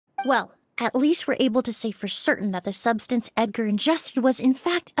Well, at least we're able to say for certain that the substance Edgar ingested was in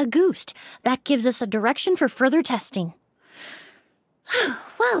fact a goose. That gives us a direction for further testing.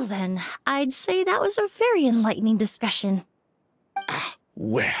 Well then, I'd say that was a very enlightening discussion.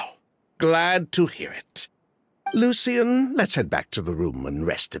 Well, glad to hear it. Lucian, let's head back to the room and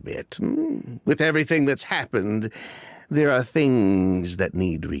rest a bit. With everything that's happened, there are things that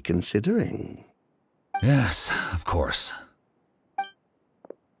need reconsidering. Yes, of course.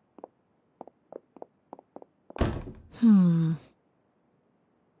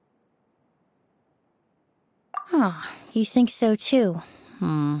 You think so too?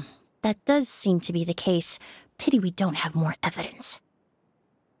 That does seem to be the case. Pity we don't have more evidence.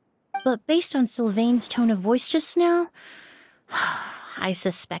 But based on Sylvain's tone of voice just now, I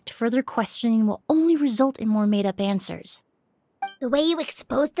suspect further questioning will only result in more made-up answers. The way you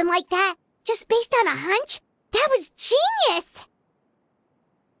exposed them like that, just based on a hunch, that was genius!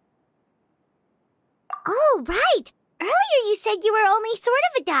 Oh, right! Earlier you said you were only sort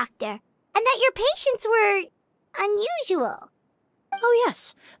of a doctor, and that your patients were unusual. Oh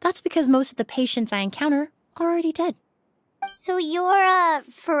yes, that's because most of the patients I encounter are already dead. So you're a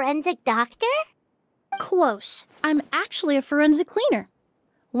forensic doctor? Close. I'm actually a forensic cleaner.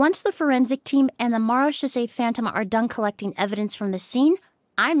 Once the forensic team and the Marechaussee Phantom are done collecting evidence from the scene,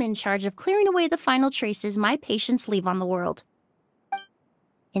 I'm in charge of clearing away the final traces my patients leave on the world.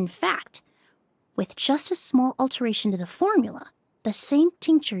 In fact, with just a small alteration to the formula, the same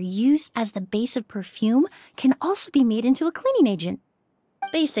tincture used as the base of perfume can also be made into a cleaning agent.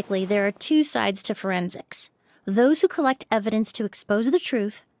 Basically, there are two sides to forensics. Those who collect evidence to expose the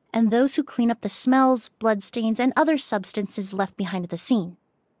truth, and those who clean up the smells, bloodstains, and other substances left behind at the scene.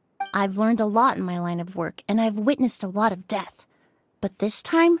 I've learned a lot in my line of work, and I've witnessed a lot of death. But this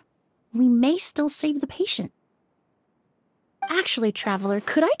time, we may still save the patient. Actually, Traveler,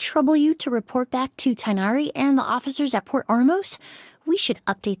 could I trouble you to report back to Tainari and the officers at Port Ormos? We should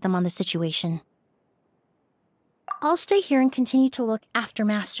update them on the situation. I'll stay here and continue to look after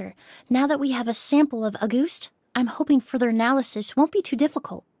Master. Now that we have a sample of Auguste, I'm hoping further analysis won't be too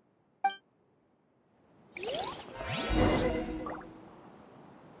difficult.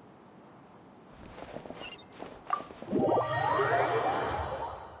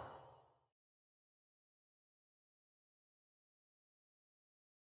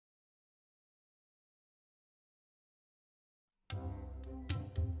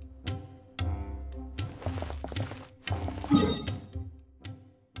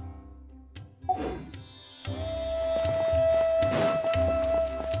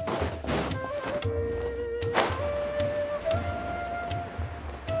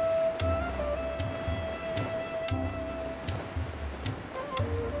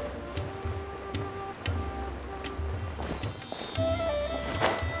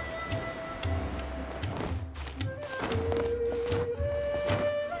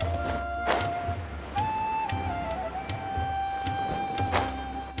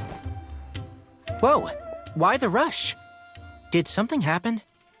 Whoa, why the rush? Did something happen?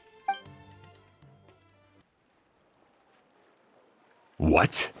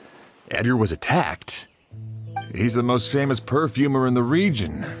 What? Edgar was attacked? He's the most famous perfumer in the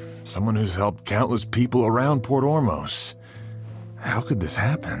region. Someone who's helped countless people around Port Ormos. How could this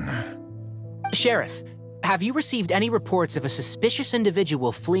happen? Sheriff, have you received any reports of a suspicious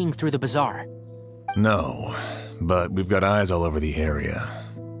individual fleeing through the bazaar? No, but we've got eyes all over the area.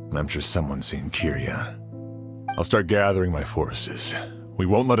 I'm sure someone's seen Kyria. I'll start gathering my forces. We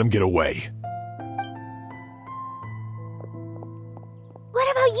won't let him get away.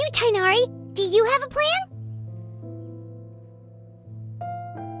 What about you, Tainari? Do you have a plan?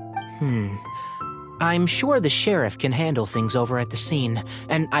 I'm sure the sheriff can handle things over at the scene,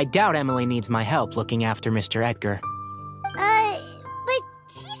 and I doubt Emilie needs my help looking after Mr. Edgar. But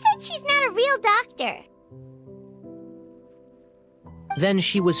she said she's not a real doctor. Then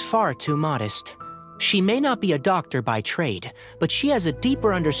she was far too modest. She may not be a doctor by trade, but she has a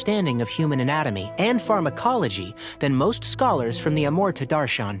deeper understanding of human anatomy and pharmacology than most scholars from the Amurta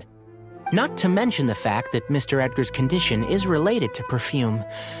Darshan. Not to mention the fact that Mr. Edgar's condition is related to perfume.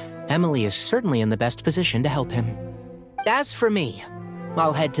 Emilie is certainly in the best position to help him. As for me,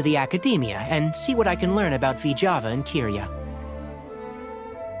 I'll head to the academia and see what I can learn about Vijava and Kyria.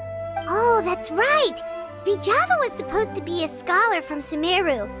 Oh, that's right! Vijava was supposed to be a scholar from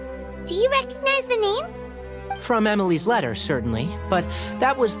Sumeru. Do you recognize the name? From Emilie's letter, certainly, but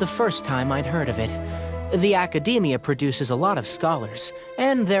that was the first time I'd heard of it. The academia produces a lot of scholars,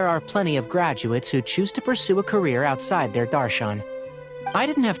 and there are plenty of graduates who choose to pursue a career outside their darshan. I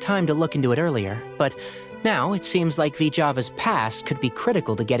didn't have time to look into it earlier, but Now, it seems like Vijava's past could be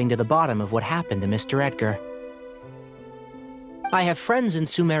critical to getting to the bottom of what happened to Mr. Edgar. I have friends in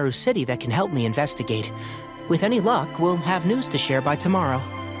Sumeru City that can help me investigate. With any luck, we'll have news to share by tomorrow.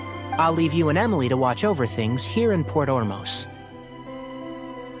 I'll leave you and Emilie to watch over things here in Port Ormos.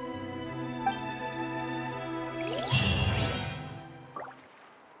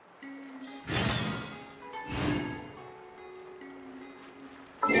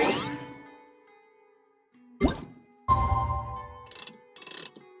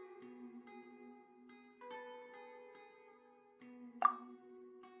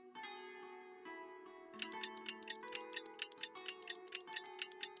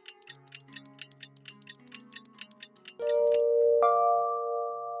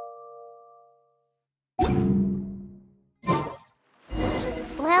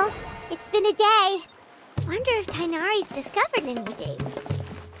 Well, it's been a day. Wonder if Tainari's discovered anything.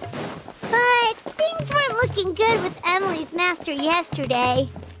 But things weren't looking good with Emilie's master yesterday.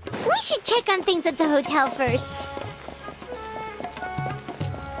 We should check on things at the hotel first.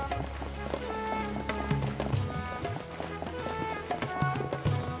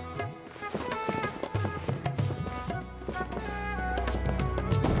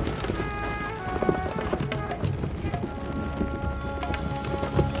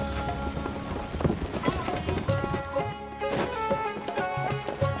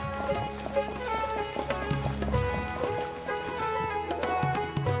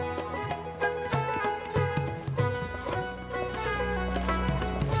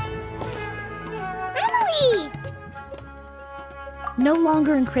 No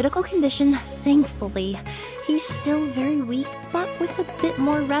longer in critical condition, thankfully. He's still very weak, but with a bit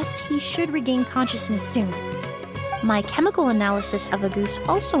more rest, he should regain consciousness soon. My chemical analysis of a goose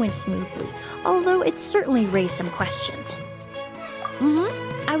also went smoothly, although it certainly raised some questions.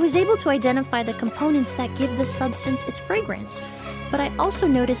 I was able to identify the components that give the substance its fragrance, but I also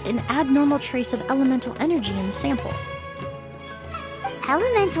noticed an abnormal trace of elemental energy in the sample.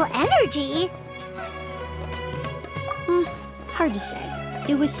 Elemental energy? Hard to say.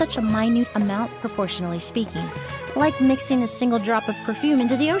 It was such a minute amount, proportionally speaking, like mixing a single drop of perfume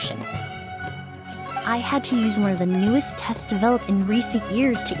into the ocean. I had to use one of the newest tests developed in recent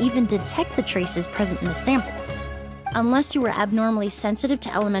years to even detect the traces present in the sample. Unless you were abnormally sensitive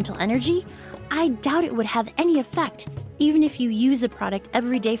to elemental energy, I doubt it would have any effect, even if you use the product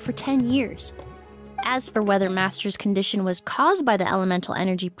every day for 10 years. As for whether Master's condition was caused by the elemental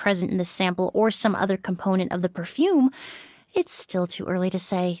energy present in the sample or some other component of the perfume, it's still too early to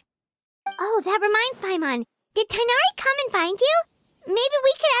say. Oh, that reminds Paimon. Did Tainari come and find you? Maybe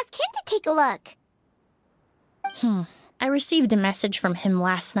we could ask him to take a look. I received a message from him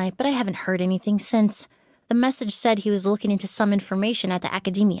last night, but I haven't heard anything since. The message said he was looking into some information at the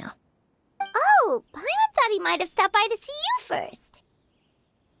academia. Oh, Paimon thought he might have stopped by to see you first.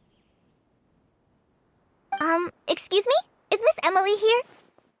 Excuse me? Is Miss Emilie here?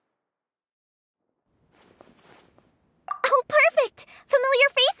 Oh, perfect! Familiar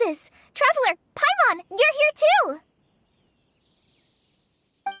faces! Traveler, Paimon, you're here too!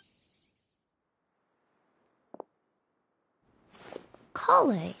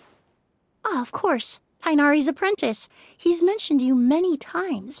 Kale. Ah, of course. Tainari's apprentice. He's mentioned you many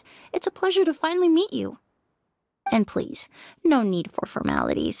times. It's a pleasure to finally meet you. And please, no need for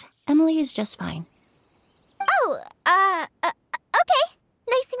formalities. Emilie is just fine. Oh, okay.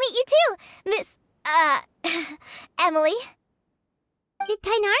 Nice to meet you too, Miss, Emilie. Did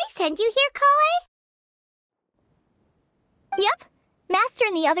Tainari send you here, Kale? Yep. Master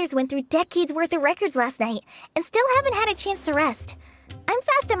and the others went through decades worth of records last night, and still haven't had a chance to rest. I'm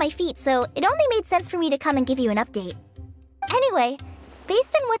fast on my feet, so it only made sense for me to come and give you an update. Anyway,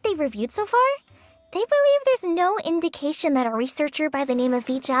 based on what they've reviewed so far, they believe there's no indication that a researcher by the name of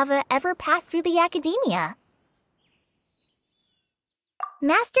Vijava ever passed through the academia.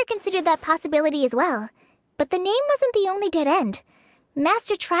 Master considered that possibility as well, but the name wasn't the only dead end.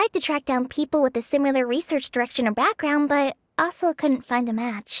 Master tried to track down people with a similar research direction or background, but also couldn't find a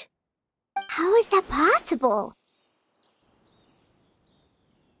match. How is that possible?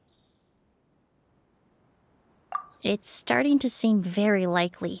 It's starting to seem very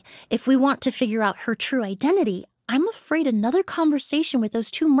likely. If we want to figure out her true identity, I'm afraid another conversation with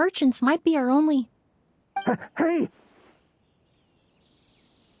those two merchants might be our only... Hey!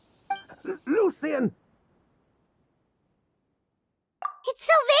 Lucian! It's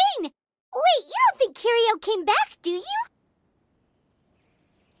Sylvain! Wait, you don't think Curio came back, do you?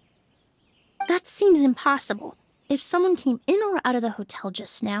 That seems impossible. If someone came in or out of the hotel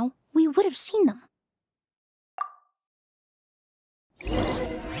just now, we would have seen them.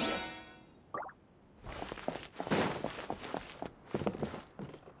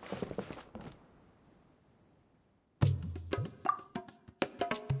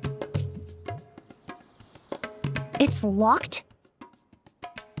 It's locked?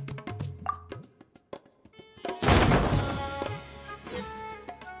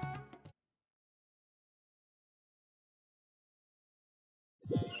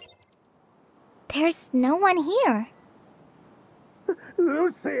 There's no one here.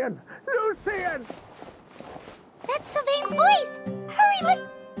 Lucian! Lucian! That's Sylvain's voice! Hurry, let's...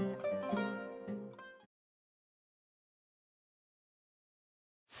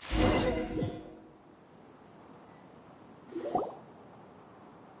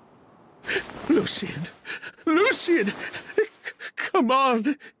 Lucian! Lucian! Come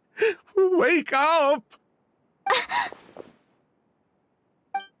on! Wake up!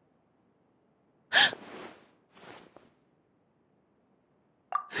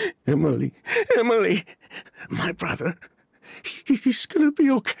 Emilie! Emilie! My brother. He's gonna be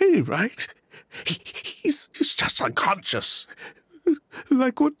okay, right? He's just unconscious.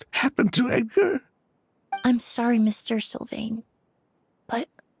 Like what happened to Edgar? I'm sorry, Mr. Sylvain, but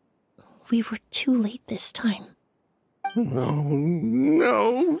we were too late this time.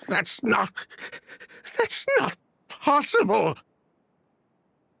 No, that's not possible.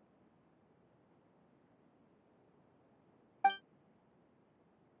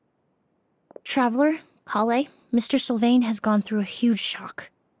 Traveler, Kale, Mr. Sylvain has gone through a huge shock.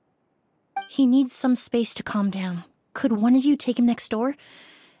 He needs some space to calm down. Could one of you take him next door?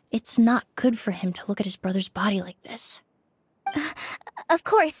 It's not good for him to look at his brother's body like this. Of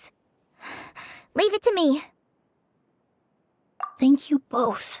course. Leave it to me. Thank you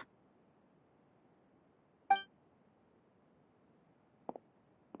both.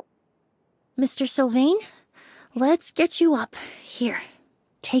 Mr. Sylvain, let's get you up. Here,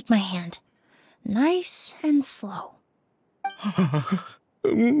 take my hand. Nice and slow.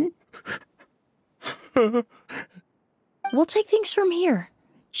 We'll take things from here.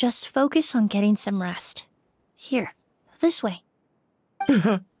 Just focus on getting some rest. Here, this way.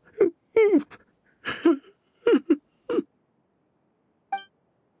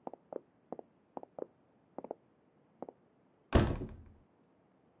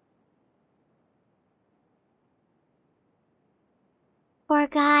 Poor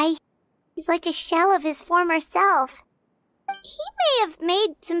guy. He's like a shell of his former self. He may have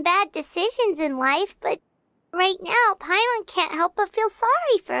made some bad decisions in life, but right now, Paimon can't help but feel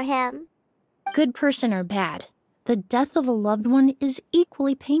sorry for him. Good person or bad, the death of a loved one is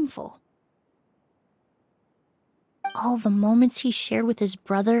equally painful. All the moments he shared with his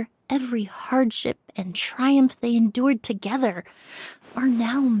brother, every hardship and triumph they endured together, are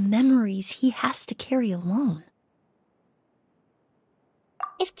now memories he has to carry alone.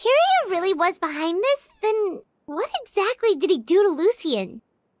 If Kiria really was behind this, then what exactly did he do to Lucian?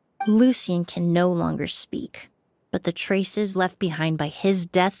 Lucian can no longer speak, but the traces left behind by his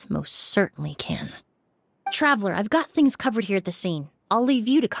death most certainly can. Traveler, I've got things covered here at the scene. I'll leave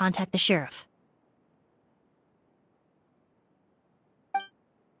you to contact the sheriff.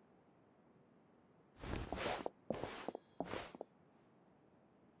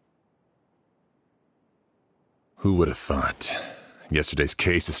 Who would have thought? Yesterday's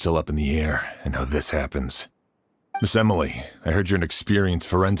case is still up in the air, and now this happens. Miss Emilie, I heard you're an experienced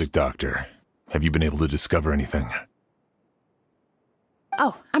forensic doctor. Have you been able to discover anything?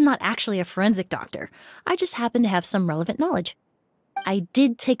 Oh, I'm not actually a forensic doctor. I just happen to have some relevant knowledge. I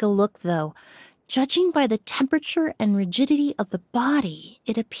did take a look, though. Judging by the temperature and rigidity of the body,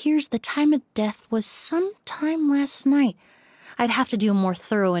 it appears the time of death was sometime last night. I'd have to do a more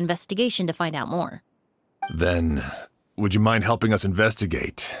thorough investigation to find out more. Then, would you mind helping us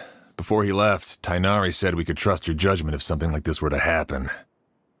investigate? Before he left, Tainari said we could trust your judgment if something like this were to happen.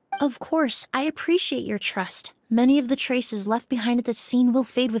 Of course, I appreciate your trust. Many of the traces left behind at the scene will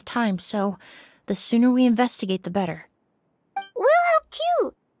fade with time, so the sooner we investigate, the better. We'll help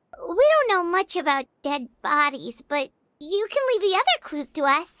too. We don't know much about dead bodies, but you can leave the other clues to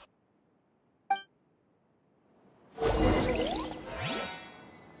us.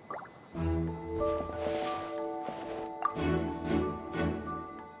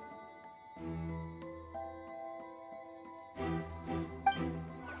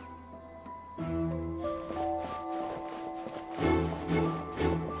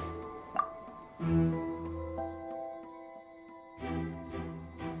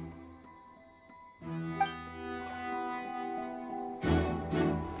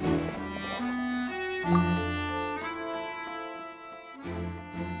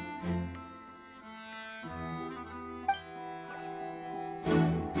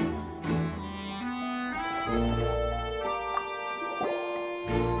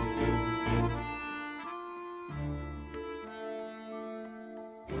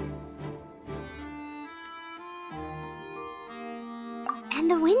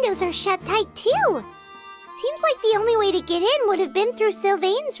 windows are shut tight too. Seems like the only way to get in would have been through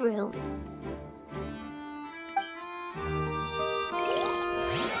Sylvain's room.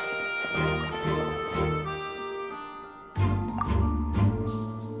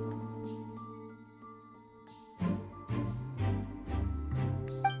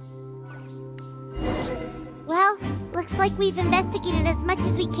 Well, looks like we've investigated as much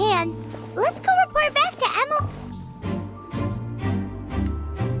as we can. Let's go report back to Emilie.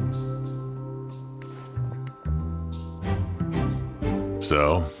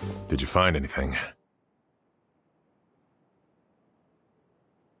 So, did you find anything?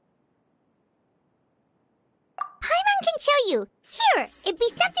 Paimon can show you. Here, it'd be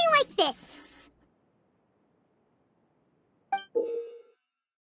something like this.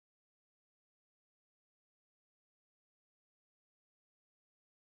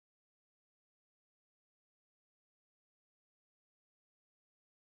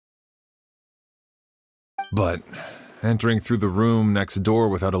 But entering through the room next door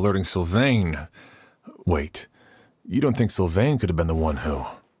without alerting Sylvain... Wait, you don't think Sylvain could have been the one who...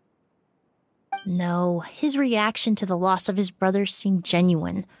 No, his reaction to the loss of his brother seemed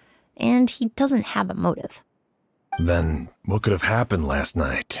genuine, and he doesn't have a motive. Then what could have happened last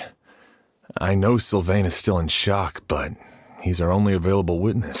night? I know Sylvain is still in shock, but he's our only available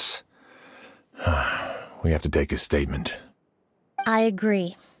witness. We have to take his statement. I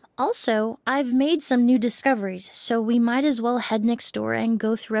agree. Also, I've made some new discoveries, so we might as well head next door and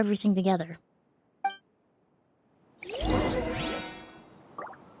go through everything together.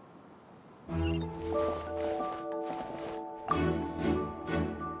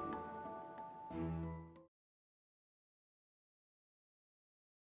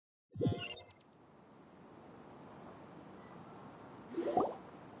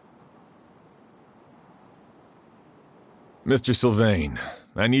 Mr. Sylvain,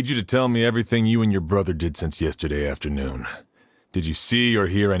 I need you to tell me everything you and your brother did since yesterday afternoon. Did you see or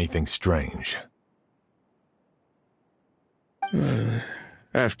hear anything strange?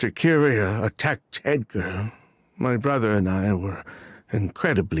 After Kyria attacked Edgar, my brother and I were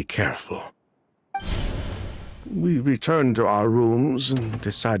incredibly careful. We returned to our rooms and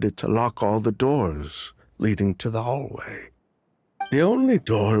decided to lock all the doors leading to the hallway. The only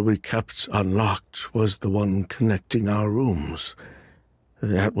door we kept unlocked was the one connecting our rooms.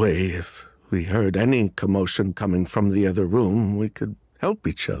 That way, if we heard any commotion coming from the other room, we could help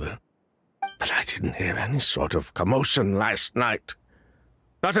each other. But I didn't hear any sort of commotion last night.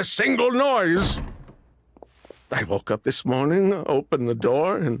 Not a single noise. I woke up this morning, opened the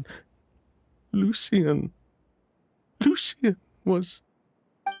door, and Lucien was...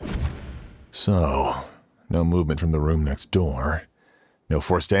 So, no movement from the room next door. No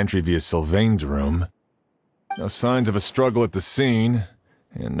forced entry via Sylvain's room. No signs of a struggle at the scene.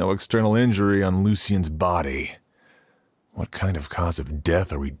 And no external injury on Lucien's body. What kind of cause of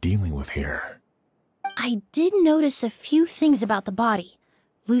death are we dealing with here? I did notice a few things about the body.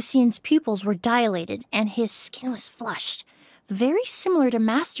 Lucien's pupils were dilated, and his skin was flushed. Very similar to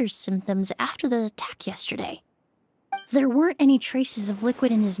Master's symptoms after the attack yesterday. There weren't any traces of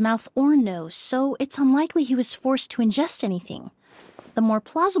liquid in his mouth or nose, so it's unlikely he was forced to ingest anything. The more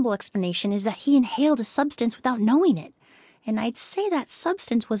plausible explanation is that he inhaled a substance without knowing it, and I'd say that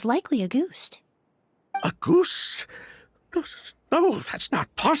substance was likely a goose. A goose? No, that's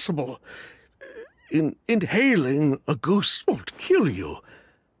not possible. Inhaling a goose won't kill you.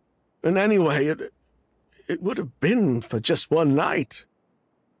 And anyway, it would have been for just one night.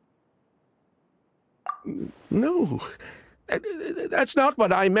 No, that's not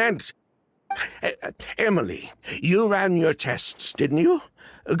what I meant. Emilie, you ran your tests, didn't you?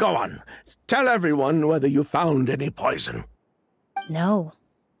 Go on, tell everyone whether you found any poison. No,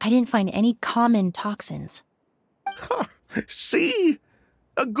 I didn't find any common toxins. See?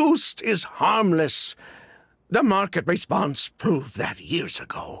 A goose is harmless. The market response proved that years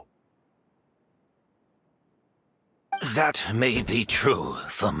ago. That may be true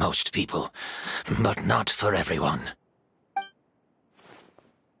for most people, but not for everyone.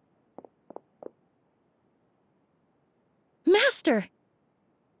 Master!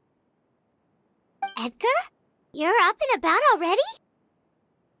 Edgar? You're up and about already?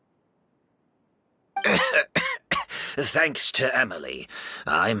 Thanks to Emilie,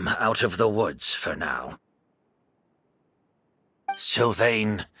 I'm out of the woods for now.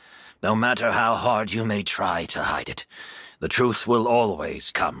 Sylvain, no matter how hard you may try to hide it, the truth will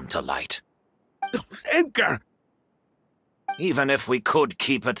always come to light. Edgar! Even if we could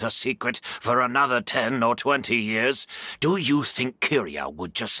keep it a secret for another 10 or 20 years, do you think Kyria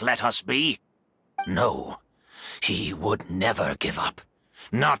would just let us be? No, he would never give up.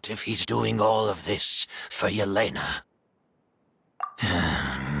 Not if he's doing all of this for Yelena.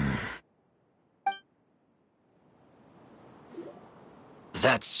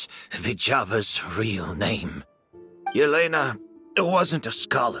 That's Vijava's real name. Yelena wasn't a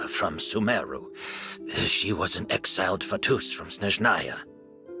scholar from Sumeru. She was an exiled Fatus from Snezhnaya.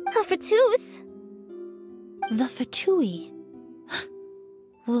 A Fatus? The Fatui.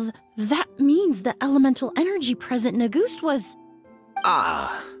 Well, that means the elemental energy present in Auguste was...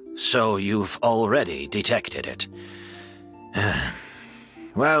 Ah, so you've already detected it.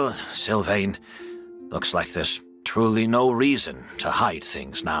 Well, Sylvain, looks like there's truly no reason to hide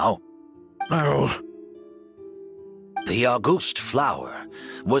things now. Oh. The Auguste flower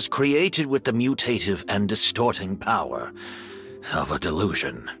was created with the mutative and distorting power of a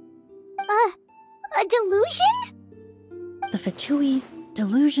delusion. A delusion? The Fatui,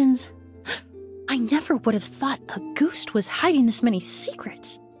 delusions... I never would have thought Auguste was hiding this many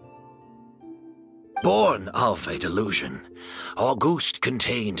secrets. Born of a delusion, Auguste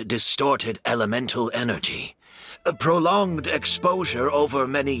contained distorted elemental energy. A prolonged exposure over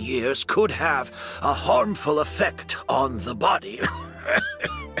many years could have a harmful effect on the body.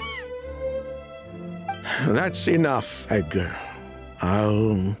 That's enough, Edgar.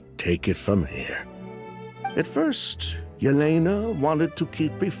 I'll take it from here. At first, Yelena wanted to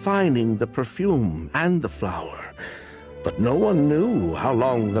keep refining the perfume and the flower, but no one knew how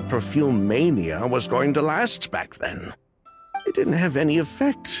long the perfume mania was going to last back then. It didn't have any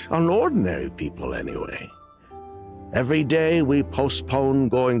effect on ordinary people anyway. Every day we postponed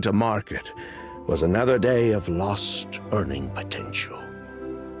going to market was another day of lost earning potential.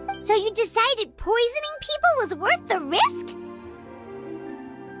 So you decided poisoning people was worth the risk?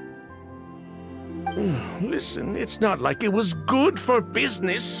 Listen, it's not like it was good for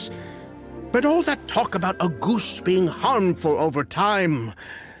business. But all that talk about Auguste being harmful over time,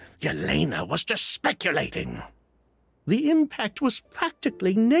 Yelena was just speculating. The impact was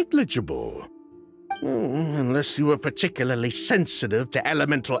practically negligible. Unless you were particularly sensitive to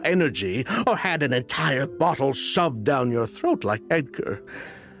elemental energy or had an entire bottle shoved down your throat like Edgar.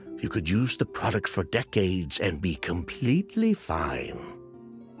 You could use the product for decades and be completely fine.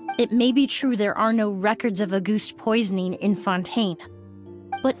 It may be true there are no records of Auguste poisoning in Fontaine.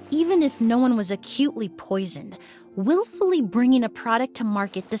 But even if no one was acutely poisoned, willfully bringing a product to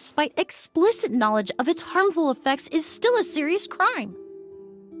market despite explicit knowledge of its harmful effects is still a serious crime.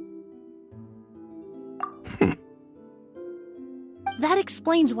 That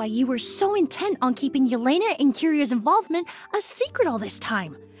explains why you were so intent on keeping Yelena and Kiria's involvement a secret all this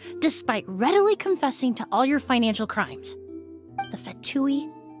time, despite readily confessing to all your financial crimes. The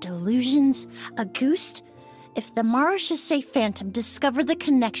Fatui, delusions, Auguste. If the Marechaussee Phantom discovered the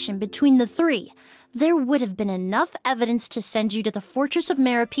connection between the three, there would have been enough evidence to send you to the Fortress of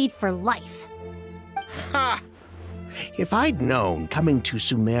Meripede for life. Ha! If I'd known coming to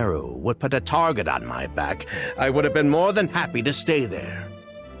Sumeru would put a target on my back, I would have been more than happy to stay there.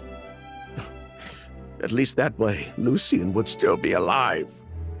 At least that way, Lucien would still be alive.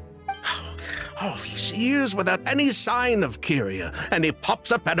 All these years without any sign of Kyria, and he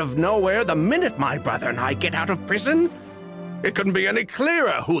pops up out of nowhere the minute my brother and I get out of prison? It couldn't be any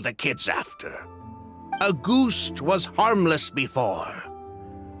clearer who the kid's after. Auguste was harmless before.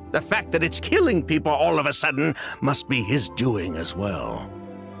 The fact that it's killing people all of a sudden must be his doing as well.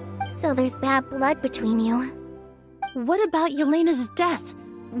 So there's bad blood between you. What about Yelena's death?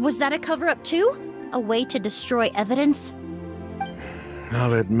 Was that a cover-up too? A way to destroy evidence?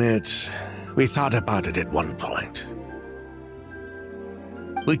 I'll admit, we thought about it at one point.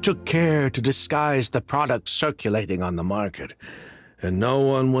 We took care to disguise the products circulating on the market, and no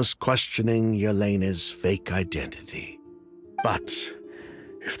one was questioning Yelena's fake identity. But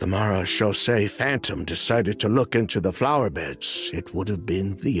if the Marechaussee Phantom decided to look into the flower beds, it would have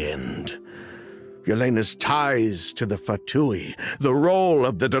been the end. Yelena's ties to the Fatui, the role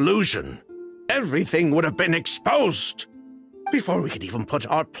of the delusion, everything would have been exposed. Before we could even put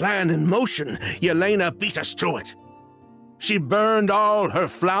our plan in motion, Yelena beat us to it. She burned all her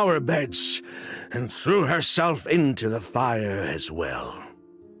flower beds and threw herself into the fire as well.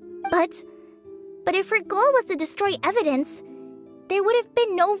 But if her goal was to destroy evidence, there would have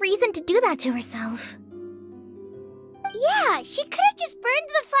been no reason to do that to herself. Yeah, she could have just burned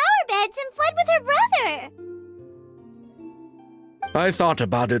the flower beds and fled with her brother. I thought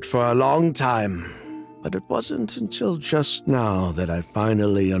about it for a long time, but it wasn't until just now that I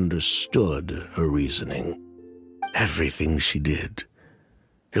finally understood her reasoning. Everything she did,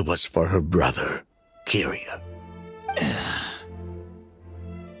 it was for her brother, Kyria.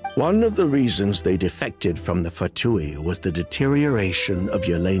 One of the reasons they defected from the Fatui was the deterioration of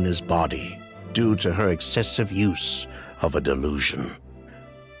Yelena's body due to her excessive use of a delusion.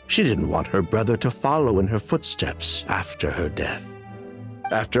 She didn't want her brother to follow in her footsteps after her death.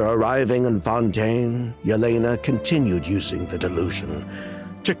 After arriving in Fontaine, Yelena continued using the delusion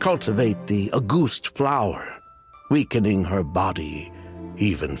to cultivate the Auguste flower, weakening her body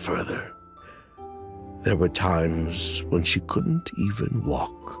even further. There were times when she couldn't even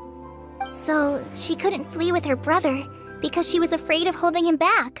walk. So she couldn't flee with her brother because she was afraid of holding him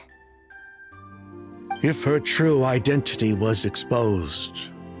back. If her true identity was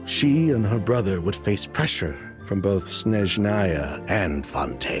exposed, she and her brother would face pressure from both Snezhnaya and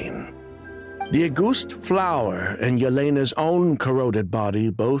Fontaine. The Auguste flower and Yelena's own corroded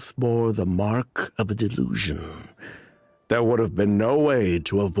body both bore the mark of a delusion. There would have been no way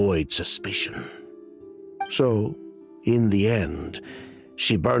to avoid suspicion. So, in the end,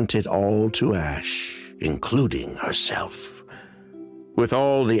 she burnt it all to ash, including herself. With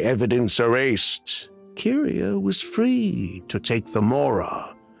all the evidence erased, Kyria was free to take the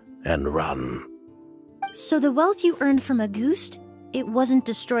Mora and run. So the wealth you earned from Auguste, it wasn't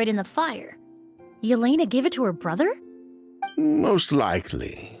destroyed in the fire. Yelena gave it to her brother? Most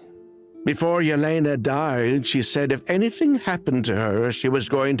likely. Before Yelena died, she said if anything happened to her, she was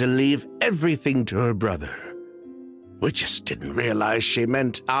going to leave everything to her brother. We just didn't realize she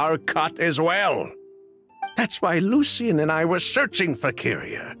meant our cut as well. That's why Lucien and I were searching for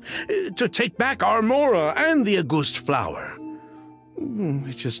Kyria, to take back our Mora and the Auguste flower.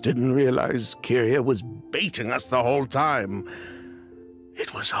 We just didn't realize Kyria was baiting us the whole time.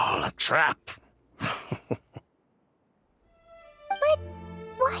 It was all a trap. But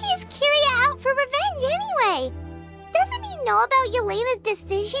why is Kyria out for revenge anyway? Doesn't he know about Yelena's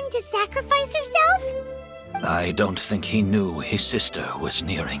decision to sacrifice herself? I don't think he knew his sister was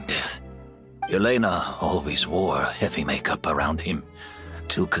nearing death. Yelena always wore heavy makeup around him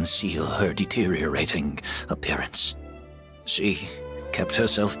to conceal her deteriorating appearance. She kept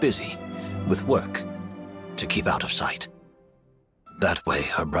herself busy with work to keep out of sight. That way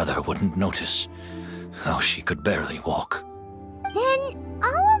her brother wouldn't notice how she could barely walk. Then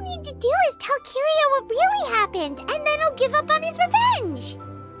all we'll need to do is tell Kyria what really happened, and then he'll give up on his revenge.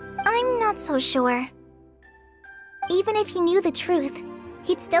 I'm not so sure. Even if he knew the truth,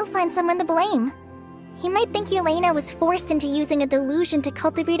 he'd still find someone to blame. He might think Yelena was forced into using a delusion to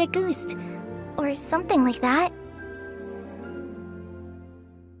cultivate Auguste, or something like that.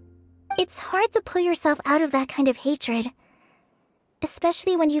 It's hard to pull yourself out of that kind of hatred,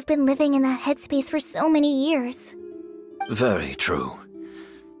 especially when you've been living in that headspace for so many years. Very true.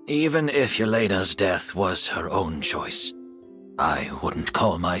 Even if Yelena's death was her own choice, I wouldn't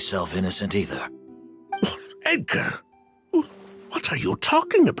call myself innocent either. Edgar, what are you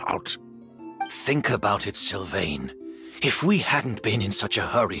talking about? Think about it, Sylvain. If we hadn't been in such a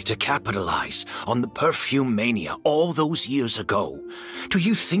hurry to capitalize on the perfume mania all those years ago, do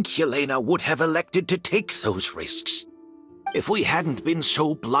you think Yelena would have elected to take those risks? If we hadn't been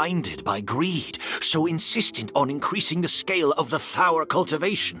so blinded by greed, so insistent on increasing the scale of the flower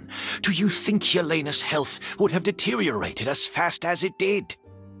cultivation, do you think Yelena's health would have deteriorated as fast as it did?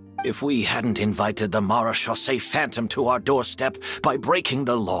 If we hadn't invited the Marechaussee Phantom to our doorstep by breaking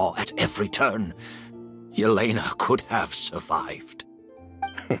the law at every turn, Yelena could have survived.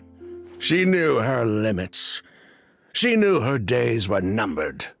 She knew her limits. She knew her days were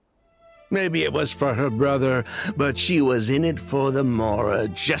numbered. Maybe it was for her brother, but she was in it for the Mora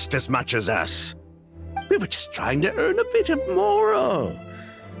just as much as us. We were just trying to earn a bit of Mora.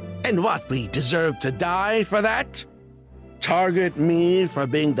 And what, we deserve to die for that? Target me for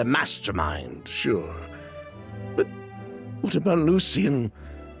being the mastermind, sure. But what about Lucien?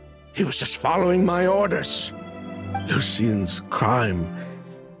 He was just following my orders. Lucien's crime,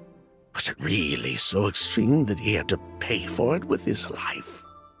 was it really so extreme that he had to pay for it with his life?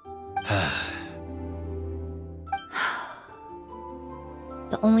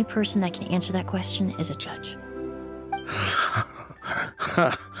 The only person that can answer that question is a judge.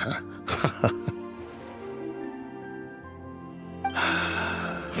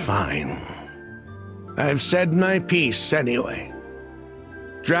 Fine. I've said my piece anyway.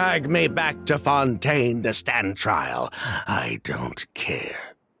 Drag me back to Fontaine to stand trial. I don't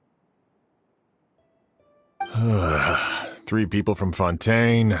care. 3 people from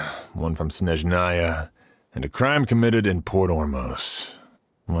Fontaine, 1 from Snezhnaya, and a crime committed in Port Ormos.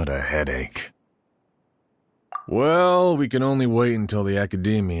 What a headache. Well, we can only wait until the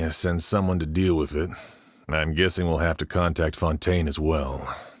Academia sends someone to deal with it. I'm guessing we'll have to contact Fontaine as well.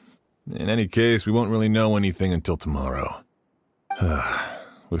 In any case, we won't really know anything until tomorrow.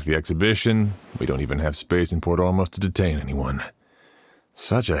 With the exhibition, we don't even have space in Port Ormos to detain anyone.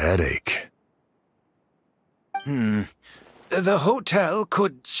 Such a headache. The hotel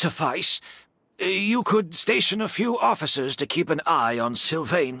could suffice. You could station a few officers to keep an eye on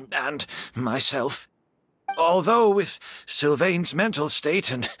Sylvain and myself. Although with Sylvain's mental state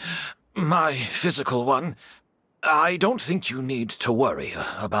and my physical one, I don't think you need to worry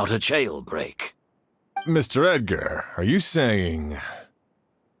about a jailbreak. Mr. Edgar, are you saying...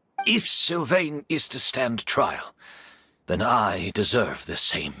 If Sylvain is to stand trial, then I deserve the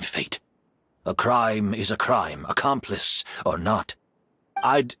same fate. A crime is a crime, accomplice or not.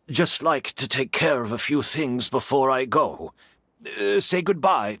 I'd just like to take care of a few things before I go. Say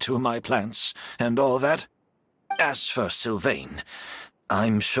goodbye to my plants and all that. As for Sylvain,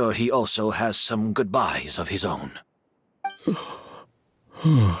 I'm sure he also has some goodbyes of his own.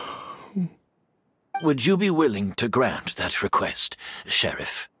 Would you be willing to grant that request,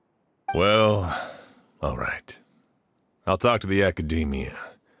 Sheriff? Well, all right. I'll talk to the Academia.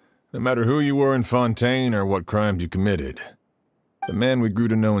 No matter who you were in Fontaine or what crimes you committed, the man we grew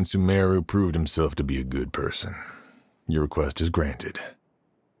to know in Sumeru proved himself to be a good person. Your request is granted.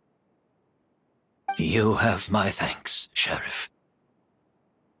 You have my thanks, Sheriff.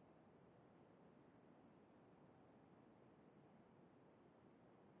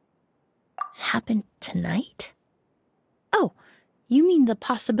 Happen tonight? Oh, you mean the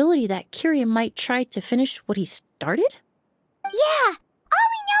possibility that Kiria might try to finish what he started? Yeah, all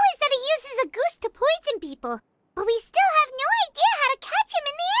we know is that he uses a goose to poison people, but we still have no idea how to catch him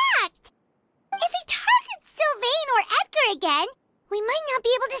in the act. If he targets Sylvain or Edgar again, we might not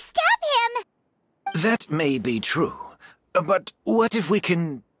be able to stop him. That may be true, but what if we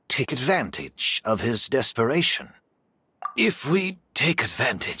can take advantage of his desperation? If we take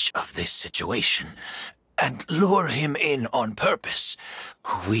advantage of this situation and lure him in on purpose,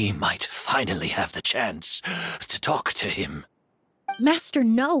 we might finally have the chance to talk to him. Master,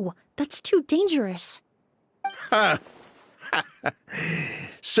 no. That's too dangerous. Ha!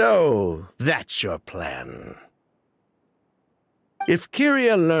 So, that's your plan. If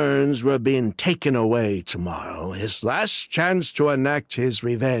Kiria learns we're being taken away tomorrow, his last chance to enact his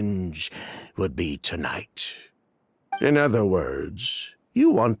revenge would be tonight. In other words, you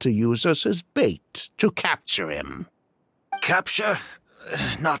want to use us as bait to capture him. Capture?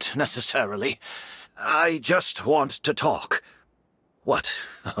 Not necessarily. I just want to talk. What?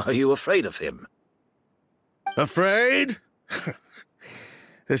 Are you afraid of him? Afraid?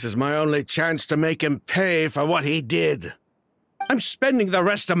 This is my only chance to make him pay for what he did. I'm spending the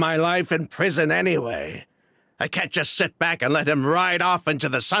rest of my life in prison anyway. I can't just sit back and let him ride off into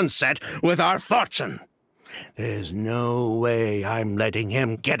the sunset with our fortune. There's no way I'm letting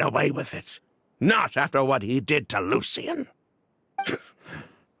him get away with it. Not after what he did to Lucien.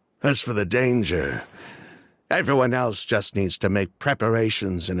 As for the danger, everyone else just needs to make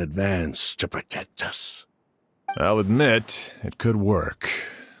preparations in advance to protect us. I'll admit, it could work.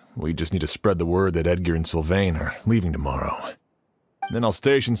 We just need to spread the word that Edgar and Sylvain are leaving tomorrow. Then I'll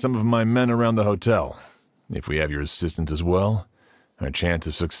station some of my men around the hotel. If we have your assistance as well, our chance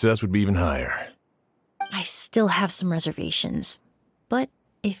of success would be even higher. I still have some reservations. But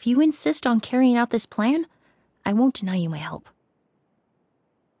if you insist on carrying out this plan, I won't deny you my help.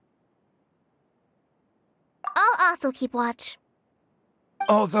 I'll also keep watch.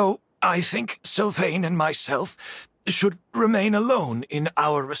 Although I think Sylvain and myself should remain alone in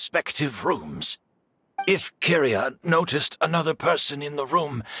our respective rooms. If Kiria noticed another person in the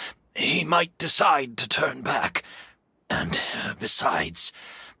room, he might decide to turn back. And besides,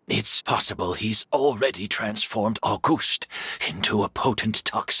 it's possible he's already transformed Auguste into a potent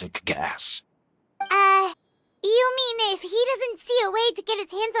toxic gas. You mean if he doesn't see a way to get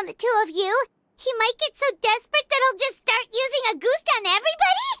his hands on the two of you, he might get so desperate that he'll just start using a goose on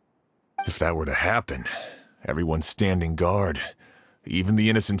everybody? If that were to happen, everyone standing guard, even the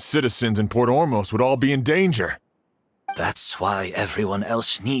innocent citizens in Port Ormos would all be in danger. That's why everyone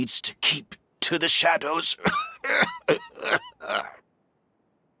else needs to keep to the shadows.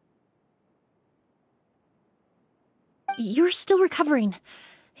 You're still recovering.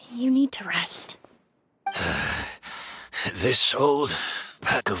 You need to rest. This old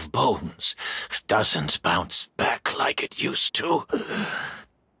pack of bones doesn't bounce back like it used to.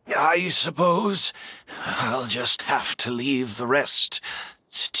 I suppose I'll just have to leave the rest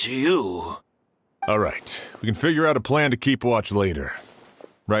to you. All right, we can figure out a plan to keep watch later.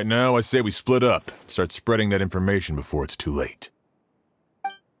 Right now, I say we split up, start spreading that information before it's too late.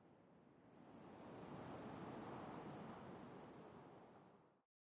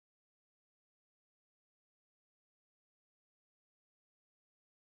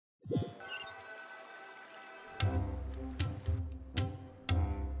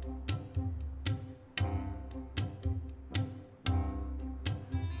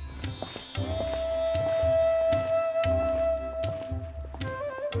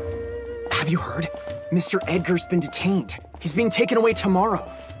 Have you heard? Mr. Edgar's been detained. He's being taken away tomorrow.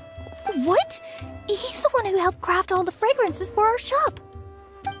 What? He's the one who helped craft all the fragrances for our shop.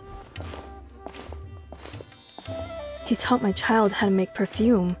 He taught my child how to make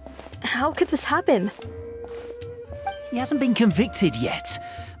perfume. How could this happen? He hasn't been convicted yet.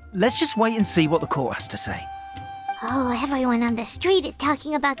 Let's just wait and see what the court has to say. Oh, everyone on the street is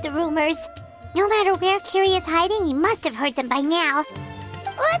talking about the rumors. No matter where Kiri is hiding, he must have heard them by now.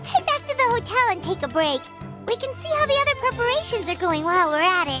 Let's head back to the hotel and take a break. We can see how the other preparations are going while we're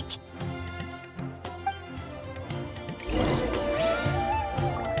at it.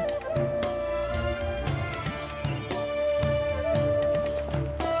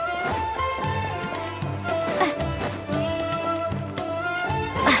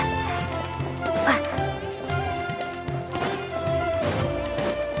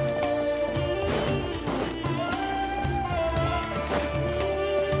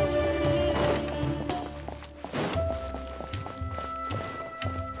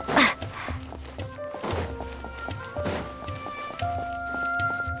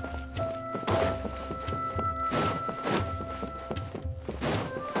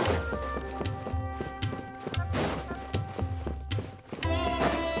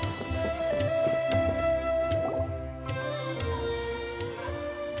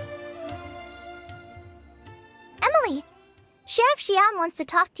 Emilie, Chef Xian wants to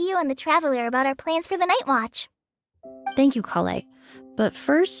talk to you and the Traveler about our plans for the night watch. Thank you, Kale. But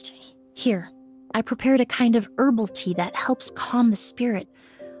first, here, I prepared a kind of herbal tea that helps calm the spirit.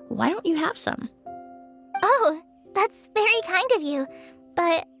 Why don't you have some? Oh, that's very kind of you,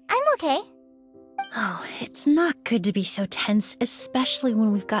 but I'm okay. Oh, it's not good to be so tense, especially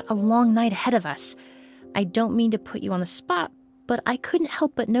when we've got a long night ahead of us. I don't mean to put you on the spot, but I couldn't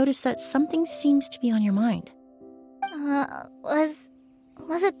help but notice that something seems to be on your mind. Was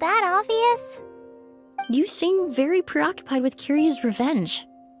it that obvious? You seem very preoccupied with Kiria's revenge.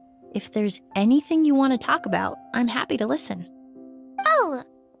 If there's anything you want to talk about, I'm happy to listen. Oh,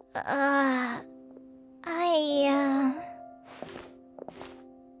 Hey,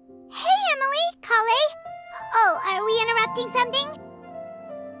 Emilie, Kale. Oh, are we interrupting something?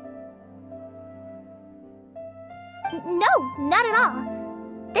 No, not at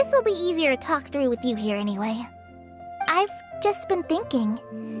all. This will be easier to talk through with you here anyway. I've just been thinking,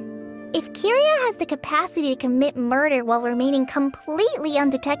 if Kiria has the capacity to commit murder while remaining completely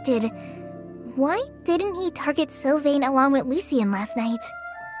undetected, why didn't he target Sylvain along with Lucien last night?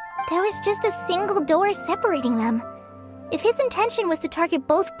 There was just a single door separating them. If his intention was to target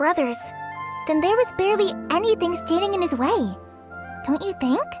both brothers, then there was barely anything standing in his way. Don't you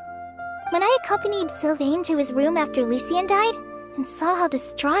think? When I accompanied Sylvain to his room after Lucien died and saw how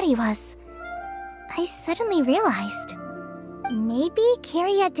distraught he was, I suddenly realized, maybe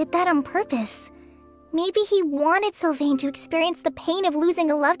Kiria did that on purpose. Maybe he wanted Sylvain to experience the pain of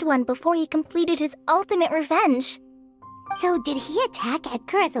losing a loved one before he completed his ultimate revenge. So did he attack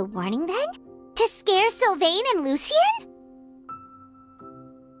Edgar as a warning then? To scare Sylvain and Lucien?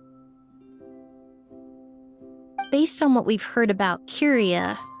 Based on what we've heard about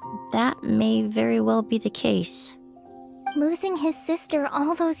Kiria, that may very well be the case. Losing his sister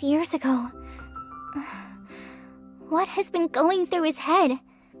all those years ago. What has been going through his head?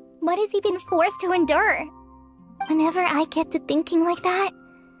 What has he been forced to endure? Whenever I get to thinking like that,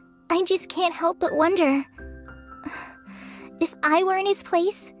 I just can't help but wonder. If I were in his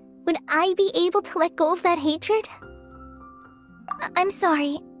place, would I be able to let go of that hatred? I'm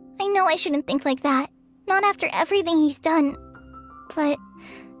sorry. I know I shouldn't think like that. Not after everything he's done. But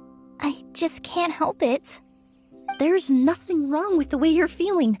I just can't help it. There's nothing wrong with the way you're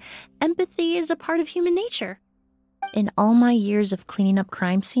feeling. Empathy is a part of human nature. In all my years of cleaning up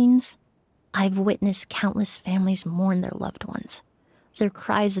crime scenes, I've witnessed countless families mourn their loved ones. Their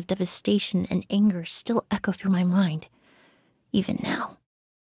cries of devastation and anger still echo through my mind, even now.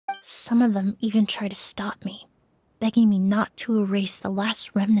 Some of them even try to stop me, begging me not to erase the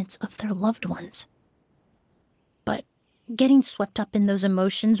last remnants of their loved ones. But getting swept up in those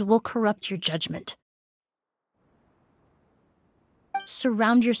emotions will corrupt your judgment.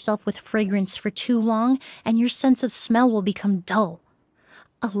 Surround yourself with fragrance for too long, and your sense of smell will become dull.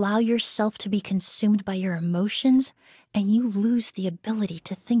 Allow yourself to be consumed by your emotions, and you lose the ability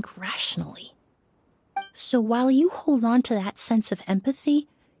to think rationally. So while you hold on to that sense of empathy,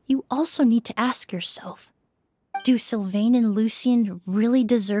 you also need to ask yourself, do Sylvain and Lucien really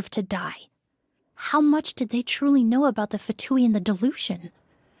deserve to die? How much did they truly know about the Fatui and the delusion?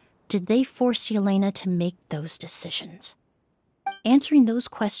 Did they force Yelena to make those decisions? Answering those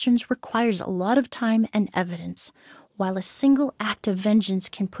questions requires a lot of time and evidence, while a single act of vengeance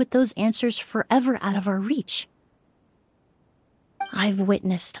can put those answers forever out of our reach. I've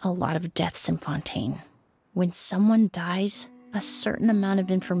witnessed a lot of deaths in Fontaine. When someone dies, a certain amount of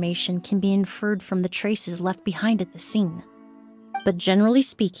information can be inferred from the traces left behind at the scene. But generally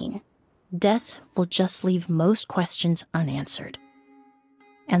speaking, death will just leave most questions unanswered,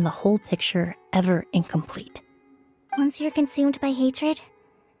 and the whole picture ever incomplete. Once you're consumed by hatred,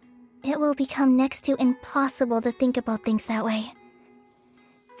 it will become next to impossible to think about things that way.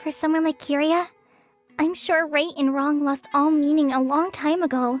 For someone like Kiria, I'm sure right and wrong lost all meaning a long time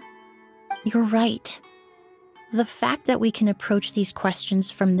ago. You're right. The fact that we can approach these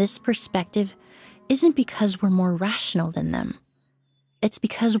questions from this perspective isn't because we're more rational than them. It's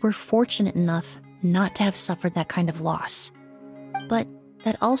because we're fortunate enough not to have suffered that kind of loss. But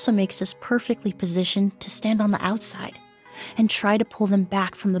that also makes us perfectly positioned to stand on the outside and try to pull them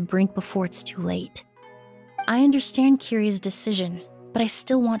back from the brink before it's too late. I understand Kiria's decision, but I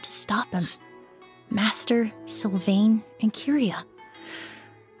still want to stop him. Master, Sylvain, and Kiria.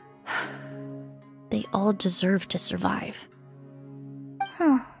 They all deserve to survive.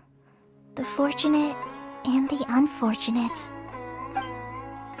 The fortunate and the unfortunate.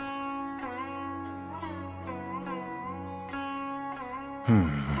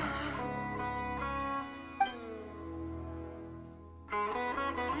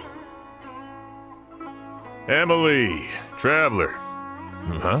 Emilie, Traveler.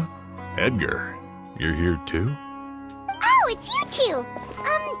 Huh? Edgar, you're here too? Oh, it's you two!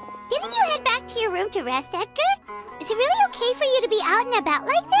 Didn't you head back to your room to rest, Edgar? Is it really okay for you to be out and about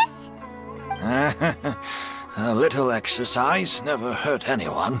like this? A little exercise never hurt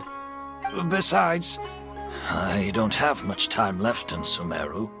anyone. Besides, I don't have much time left in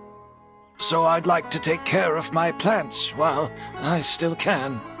Sumeru. So I'd like to take care of my plants while I still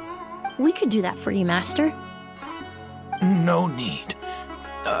can. We could do that for you, Master. No need.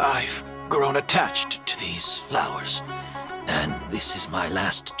 I've grown attached to these flowers, and this is my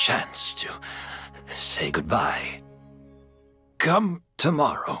last chance to say goodbye. Come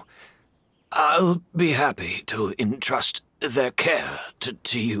tomorrow. I'll be happy to entrust their care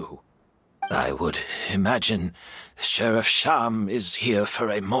to you. I would imagine Sheriff Sham is here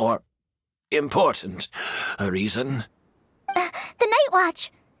for a more important reason. The Night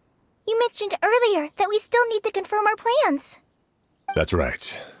Watch! You mentioned earlier that we still need to confirm our plans. That's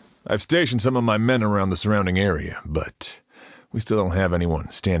right. I've stationed some of my men around the surrounding area, but we still don't have anyone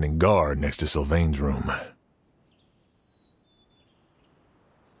standing guard next to Sylvain's room.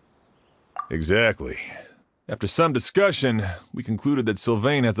 Exactly. After some discussion, we concluded that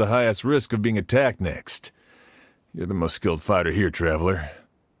Sylvain has the highest risk of being attacked next. You're the most skilled fighter here, Traveler.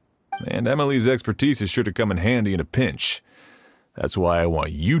 And Emilie's expertise is sure to come in handy in a pinch. That's why I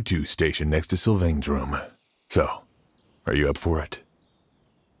want you two stationed next to Sylvain's room. So, are you up for it?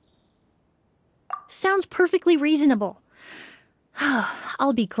 Sounds perfectly reasonable.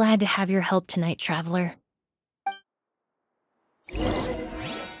 I'll be glad to have your help tonight, Traveler.